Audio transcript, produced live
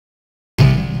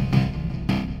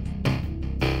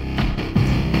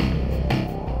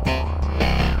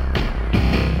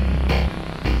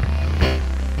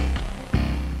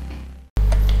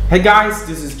Hey guys,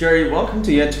 this is Jerry. Welcome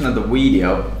to yet another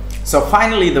video. So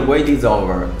finally the wait is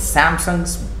over.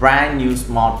 Samsung's brand new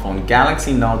smartphone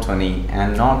Galaxy Note 20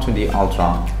 and Note 20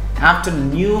 Ultra, after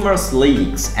numerous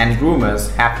leaks and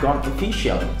rumors, have gone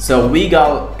official. So we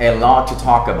got a lot to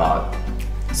talk about.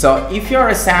 So if you're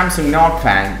a Samsung Note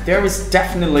fan, there is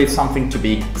definitely something to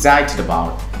be excited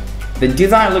about. The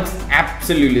design looks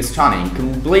absolutely stunning,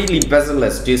 completely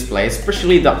bezel-less display,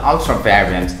 especially the Ultra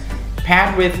variant,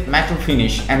 paired with matte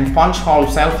finish and punch-hole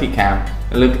selfie cam,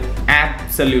 look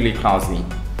absolutely classy.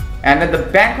 And at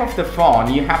the back of the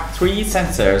phone, you have 3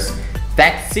 sensors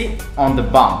that sit on the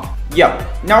bump.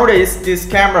 Yup, nowadays this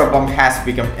camera bump has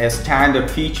become a standard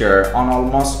feature on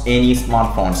almost any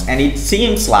smartphones, and it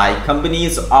seems like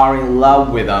companies are in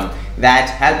love with them.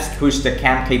 That helps push the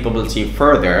cam capability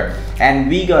further, and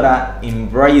we gotta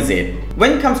embrace it.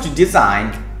 When it comes to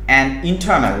design and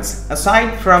internals,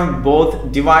 aside from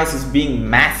both devices being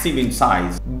massive in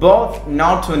size, both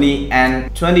Note 20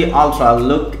 and 20 Ultra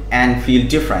look and feel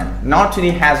different. Note 20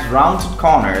 has rounded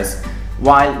corners,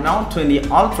 while Note 20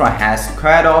 Ultra has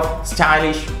squared off,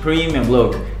 stylish, premium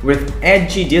look with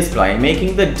edgy display,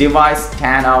 making the device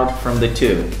stand out from the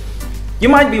two. You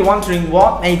might be wondering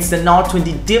what makes the Note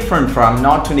 20 different from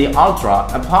Note 20 Ultra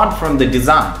apart from the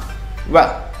design.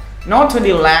 Well, Note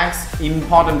 20 lacks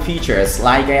important features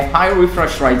like a high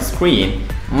refresh rate screen,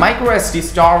 microSD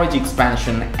storage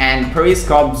expansion, and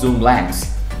periscope zoom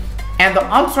lens. And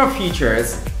the Ultra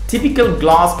features typical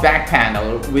gloss back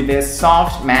panel with a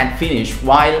soft matte finish,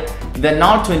 while the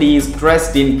Note 20 is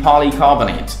dressed in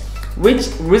polycarbonate, which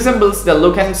resembles the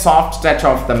look and soft touch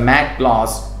of the matte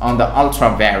gloss on the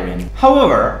Ultra variant.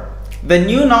 However, the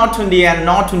new Note 20 and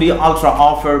Note 20 Ultra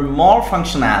offer more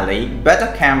functionality,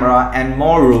 better camera, and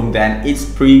more room than its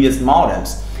previous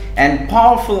models, and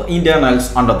powerful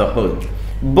internals under the hood.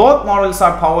 Both models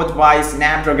are powered by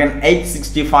Snapdragon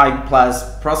 865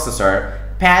 Plus processor,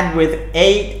 paired with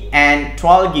 8 and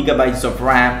 12 GB of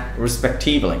RAM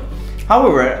respectively.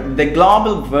 However, the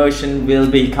global version will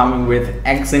be coming with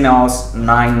Exynos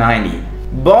 990.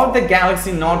 Both the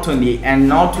Galaxy Note 20 and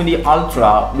Note 20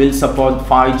 Ultra will support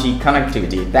 5G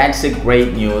connectivity. That's a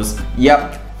great news.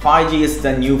 Yep, 5G is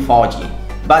the new 4G.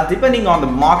 But depending on the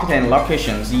market and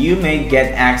locations, you may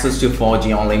get access to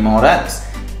 4G only models.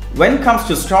 When it comes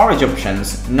to storage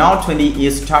options, Note 20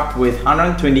 is stuck with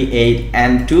 128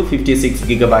 and 256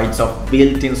 GB of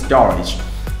built-in storage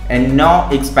and no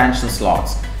expansion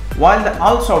slots, while the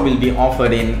Ultra will be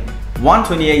offered in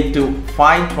 128 to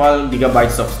 512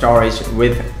 GB of storage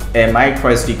with a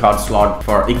microSD card slot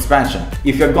for expansion.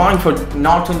 If you're going for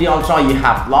Note 20 Ultra, you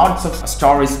have lots of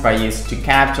storage space to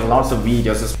capture lots of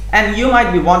videos. And you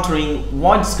might be wondering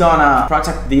what's gonna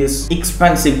protect this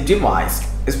expensive device.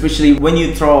 Especially when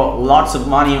you throw lots of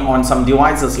money on some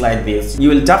devices like this, you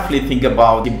will definitely think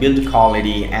about the build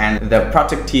quality and the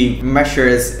protective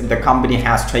measures the company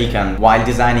has taken while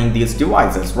designing these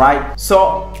devices, right?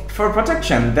 So for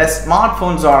protection, the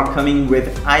smartphones are coming with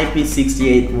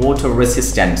IP68 water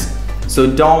resistance. So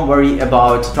don't worry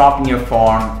about dropping your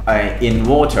phone in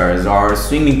waters or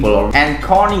swimming pool. And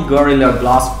Corning Gorilla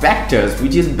Glass Vectors,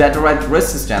 which is better at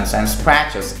resistance and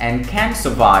scratches and can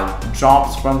survive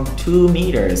drops from 2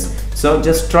 meters. So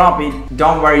just drop it.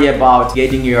 Don't worry about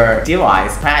getting your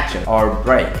device scratched or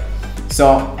break.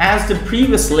 So as the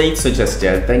previous leak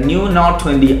suggested, the new Note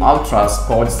 20 Ultra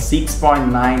sports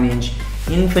 6.9-inch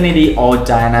Infinity O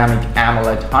Dynamic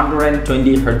AMOLED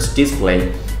 120Hz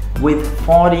display with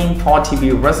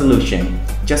 1440p resolution.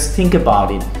 Just think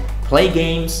about it. Play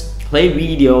games, play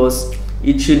videos,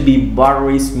 it should be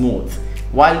buttery smooth.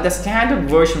 While the standard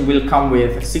version will come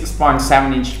with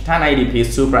 6.7-inch 1080p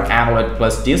Super AMOLED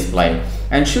Plus display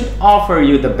and should offer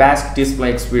you the best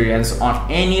display experience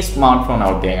on any smartphone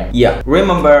out there. Yeah,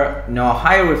 remember, no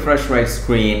high refresh rate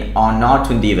screen on Note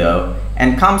 20 though,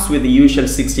 and comes with the usual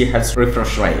 60Hz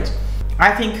refresh rate.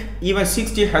 I think even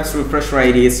 60Hz refresh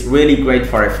rate is really great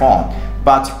for a phone.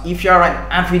 But if you're an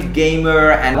avid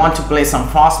gamer and want to play some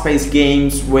fast-paced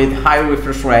games with high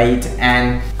refresh rate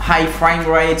and high frame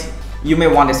rate, you may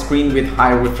want a screen with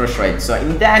high refresh rate. So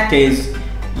in that case,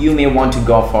 you may want to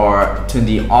go for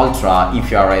 20 Ultra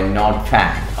if you're a Note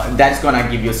fan. That's gonna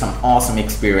give you some awesome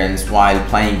experience while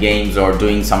playing games or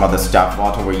doing some other stuff,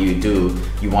 whatever you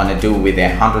want to do with a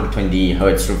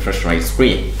 120Hz refresh rate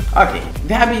screen. Okay,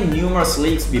 there have been numerous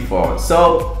leaks before.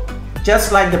 So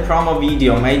just like the promo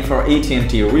video made for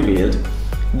AT&T Rebuild,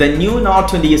 the new Note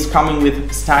 20 is coming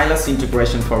with stylus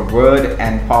integration for Word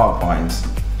and PowerPoint.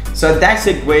 So that's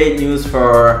a great news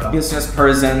for business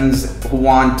persons who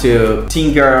want to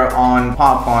tinker on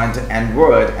PowerPoint and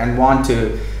Word and want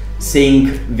to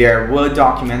sync their Word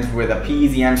documents with a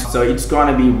PCM, so it's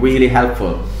gonna be really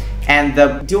helpful. And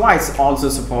the device also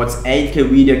supports 8K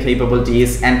video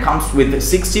capabilities and comes with a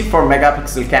 64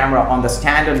 megapixel camera on the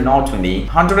standard Note 20,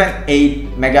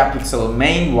 108 megapixel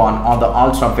main one on the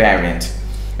Ultra variant,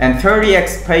 and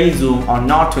 30x pay zoom on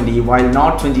Note 20, while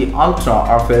Note 20 Ultra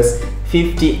offers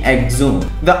 50x zoom.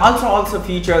 The Ultra also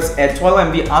features a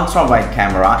 12MP ultra wide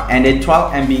camera and a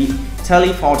 12MP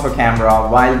telephoto camera,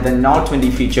 while the Note 20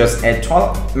 features a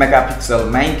 12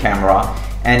 megapixel main camera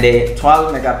and a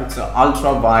 12 megapixel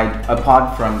ultra wide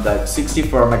apart from the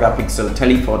 64 megapixel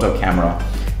telephoto camera.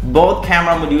 Both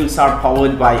camera modules are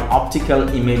powered by optical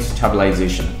image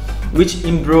stabilization, which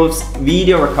improves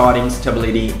video recording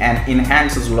stability and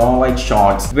enhances low light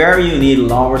shots where you need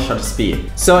lower shutter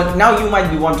speed. So now you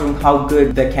might be wondering how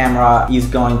good the camera is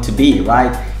going to be,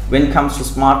 right? When it comes to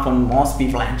smartphone, most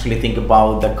people actually think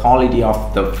about the quality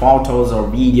of the photos or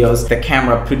videos the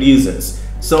camera produces.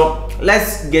 So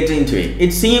let's get into it.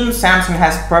 It seems Samsung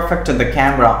has perfected the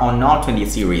camera on Note 20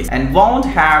 series and won't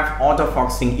have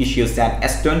autofocusing issues that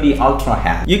S20 Ultra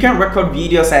has. You can record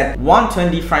videos at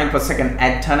 120 frames per second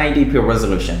at 1080p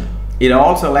resolution. It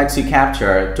also lets you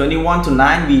capture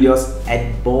 21:9 videos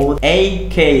at both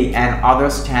 8K and other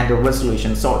standard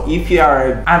resolution. So if you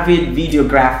are an avid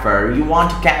videographer, you want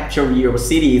to capture your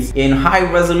cities in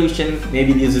high resolution,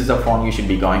 maybe this is the phone you should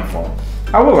be going for.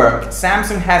 However,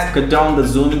 Samsung has cut down the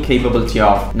zooming capability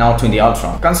of Note 20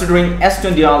 Ultra. Considering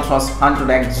S20 Ultra's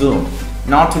 100x zoom,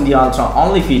 Note 20 Ultra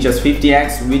only features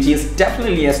 50x, which is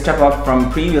definitely a step up from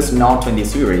previous Note 20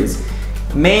 series.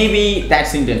 Maybe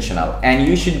that's intentional, and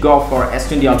you should go for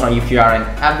S20 Ultra if you are an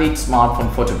avid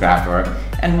smartphone photographer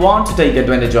and want to take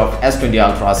advantage of S20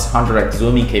 Ultra's 100x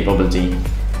zooming capability.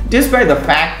 Despite the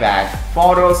fact that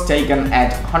photos taken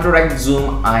at 100x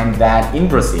zoom aren't that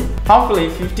impressive. Hopefully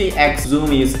 50x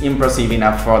zoom is impressive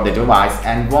enough for the device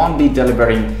and won't be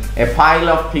delivering a pile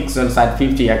of pixels at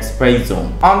 50x pay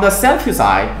zoom. On the selfie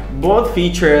side, both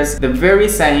features the very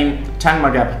same 10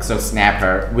 megapixel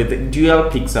snapper with dual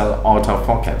pixel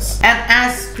autofocus. And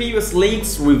as previous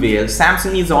leaks revealed,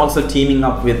 Samsung is also teaming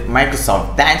up with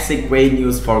Microsoft. That's a great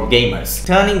news for gamers,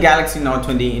 turning Galaxy Note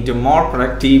 20 into a more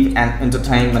productive and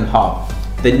entertainment hub.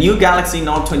 The new Galaxy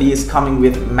Note 20 is coming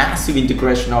with massive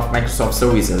integration of Microsoft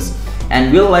services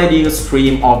and will let you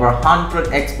stream over 100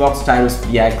 Xbox titles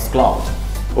via xCloud.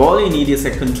 All you need is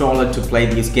a controller to play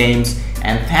these games,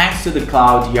 and thanks to the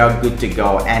cloud, you are good to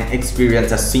go and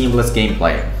experience a seamless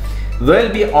gameplay. There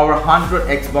will be over 100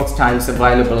 Xbox titles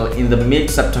available in the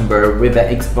mid-September with the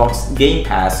Xbox Game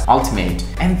Pass Ultimate.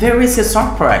 And there is a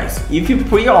surprise. If you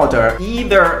pre-order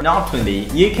either Note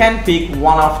 20, you can pick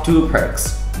one of two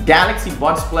perks: Galaxy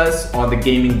Buds Plus or the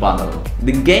Gaming Bundle.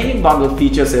 The Gaming Bundle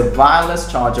features a wireless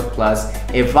charger plus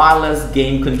a wireless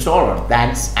game controller.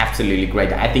 That's absolutely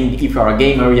great. I think if you're a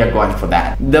gamer, you're going for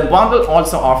that. The bundle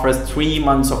also offers 3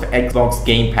 months of Xbox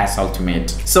Game Pass Ultimate.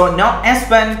 So no S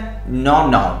Pen, no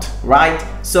Note, right?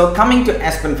 So coming to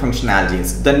S Pen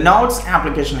functionalities, the Notes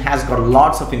application has got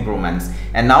lots of improvements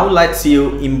and now lets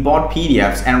you import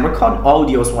PDFs and record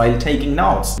audios while taking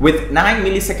notes. With 9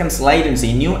 milliseconds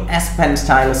latency, new S Pen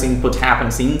stylus input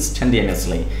happens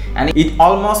instantaneously, and it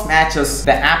almost matches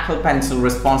the Apple Pencil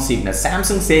responsiveness.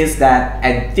 Samsung says that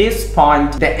at this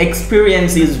point, the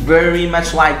experience is very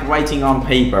much like writing on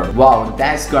paper. Wow,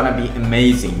 that's gonna be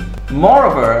amazing.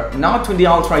 Moreover, Note 20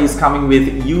 Ultra is coming with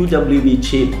UWB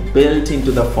chip built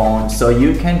into the phone, so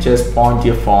you can just point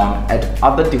your phone at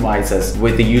other devices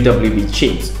with the UWB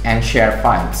chips and share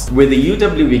files. With the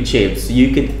UWB chips,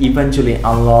 you could eventually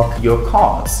unlock your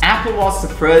cards. Apple was the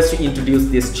first to introduce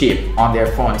this chip on their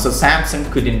phone, so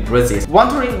Samsung couldn't resist.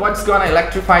 Wondering what's gonna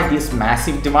electrify these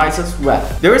massive devices? Well,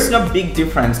 there is no big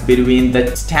difference between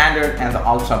the standard and the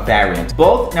Ultra variant.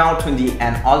 Both Note 20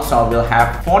 and Ultra will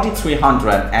have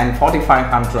 4300 and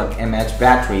 4500 mAh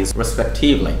batteries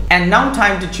respectively. And now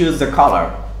time to choose the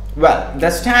color. Well, the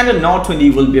standard Note 20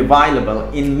 will be available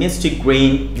in Mystic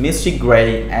Green, Mystic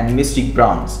Grey and Mystic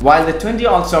Browns, while the 20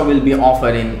 Ultra will be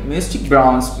offered in Mystic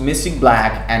Browns, Mystic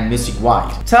Black and Mystic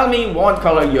White. Tell me what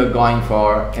color you're going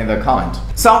for in the comment.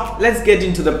 So let's get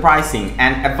into the pricing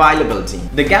and availability.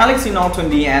 The Galaxy Note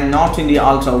 20 and Note 20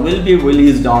 Ultra will be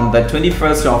released on the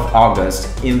 21st of August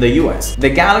in the US. The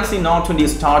Galaxy Note 20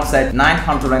 starts at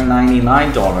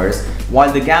 $999, while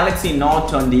the Galaxy Note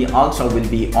 20 Ultra will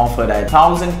be offered at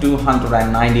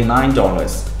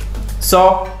 $1,299.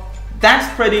 So that's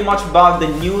pretty much about the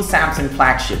new Samsung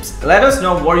flagships. Let us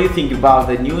know what you think about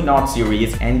the new Note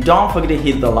series, and don't forget to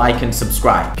hit the like and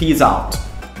subscribe. Peace out.